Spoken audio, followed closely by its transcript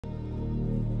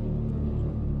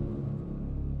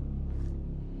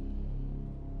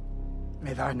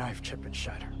May thy knife chip and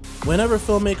shatter. Whenever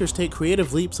filmmakers take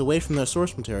creative leaps away from their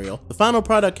source material, the final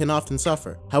product can often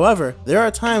suffer. However, there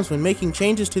are times when making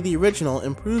changes to the original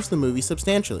improves the movie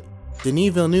substantially.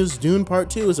 Denis Villeneuve's Dune Part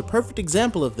 2 is a perfect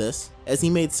example of this, as he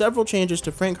made several changes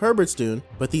to Frank Herbert's Dune,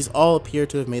 but these all appear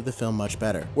to have made the film much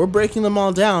better. We're breaking them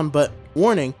all down, but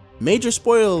warning, major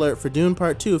spoiler alert for Dune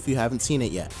Part 2 if you haven't seen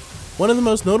it yet. One of the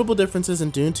most notable differences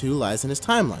in Dune 2 lies in its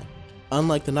timeline.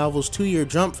 Unlike the novel's 2-year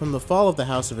jump from the fall of the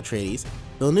House of Atreides,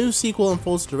 Villeneuve's sequel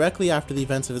unfolds directly after the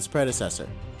events of its predecessor.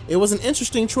 It was an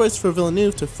interesting choice for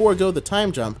Villeneuve to forego the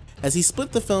time jump, as he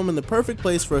split the film in the perfect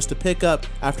place for us to pick up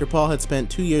after Paul had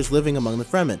spent 2 years living among the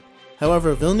Fremen.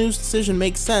 However, Villeneuve's decision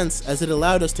makes sense as it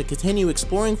allowed us to continue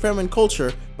exploring Fremen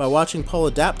culture by watching Paul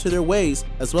adapt to their ways,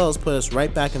 as well as put us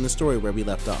right back in the story where we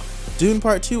left off. Dune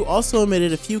Part 2 also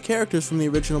omitted a few characters from the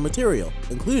original material,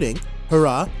 including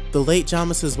Hera, the late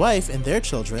Jamas's wife and their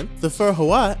children, the Fur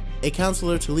Hawat, a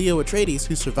counselor to Leo Atreides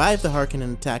who survived the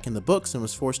Harkonnen attack in the books and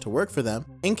was forced to work for them,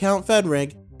 and Count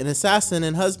Fedrig, an assassin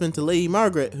and husband to Lady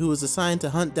Margaret who was assigned to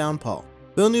hunt down Paul.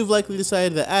 Villeneuve likely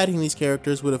decided that adding these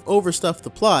characters would have overstuffed the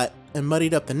plot and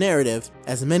muddied up the narrative,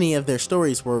 as many of their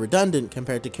stories were redundant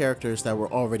compared to characters that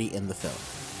were already in the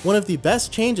film. One of the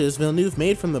best changes Villeneuve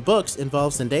made from the books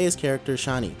involves Zendaya's character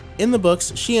Shani. In the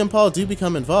books, she and Paul do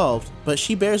become involved, but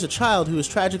she bears a child who is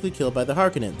tragically killed by the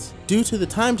Harkonnens. Due to the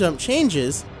time jump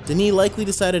changes, Denis likely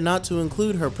decided not to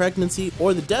include her pregnancy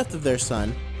or the death of their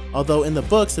son, although in the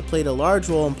books it played a large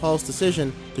role in Paul's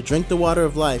decision to drink the water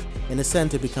of life and ascend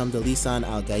to become the Lisan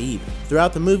al-Gaib.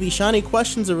 Throughout the movie, Shani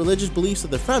questions the religious beliefs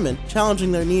of the Fremen,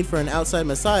 challenging their need for an outside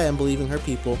messiah and believing her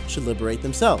people should liberate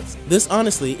themselves. This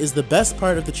honestly is the best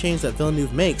part of the change that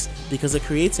Villeneuve makes, because it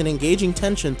creates an engaging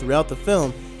tension throughout the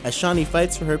film as Shani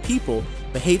fights for her people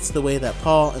but hates the way that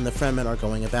Paul and the Fremen are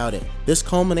going about it. This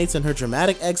culminates in her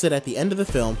dramatic exit at the end of the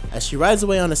film as she rides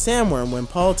away on a sandworm when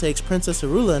Paul takes Princess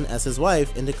Irulan as his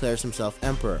wife and declares himself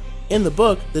emperor. In the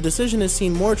book, the decision is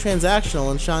seen more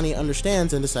transactional and Shani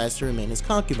understands and decides to remain his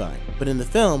concubine. But in the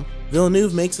film,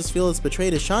 Villeneuve makes us feel as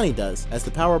betrayed as Shani does, as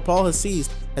the power Paul has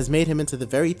seized has made him into the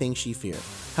very thing she feared.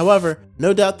 However,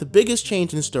 no doubt the biggest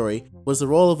change in the story was the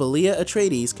role of Aaliyah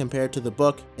Atreides compared to the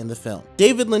book in the film.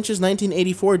 David Lynch's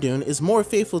 1984 Dune is more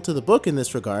faithful to the book in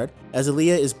this regard, as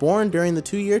Aaliyah is born during the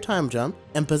 2-year time jump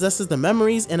and possesses the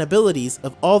memories and abilities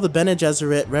of all the Bene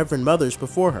Gesserit Reverend Mothers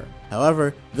before her.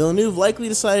 However, Villeneuve likely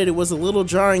decided it was a little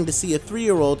jarring to see a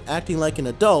 3-year-old acting like an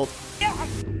adult,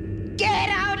 Get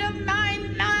out of my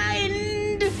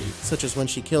mind! such as when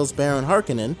she kills Baron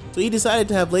Harkonnen, so he decided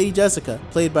to have Lady Jessica,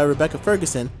 played by Rebecca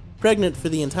Ferguson, pregnant for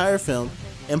the entire film,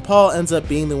 and Paul ends up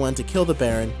being the one to kill the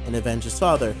Baron and avenge his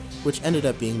father, which ended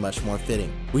up being much more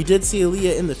fitting. We did see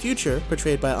Aaliyah in the future,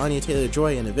 portrayed by Anya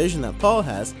Taylor-Joy in a vision that Paul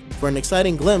has, for an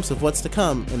exciting glimpse of what's to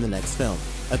come in the next film.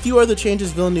 A few other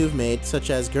changes Villeneuve made, such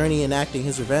as Gurney enacting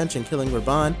his revenge and killing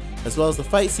Raban, as well as the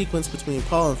fight sequence between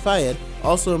Paul and Fayed,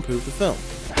 also improved the film.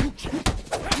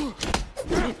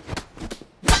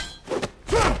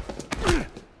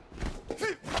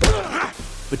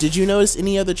 But did you notice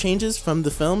any other changes from the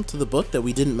film to the book that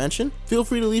we didn't mention? Feel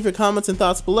free to leave your comments and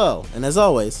thoughts below, and as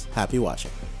always, happy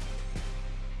watching.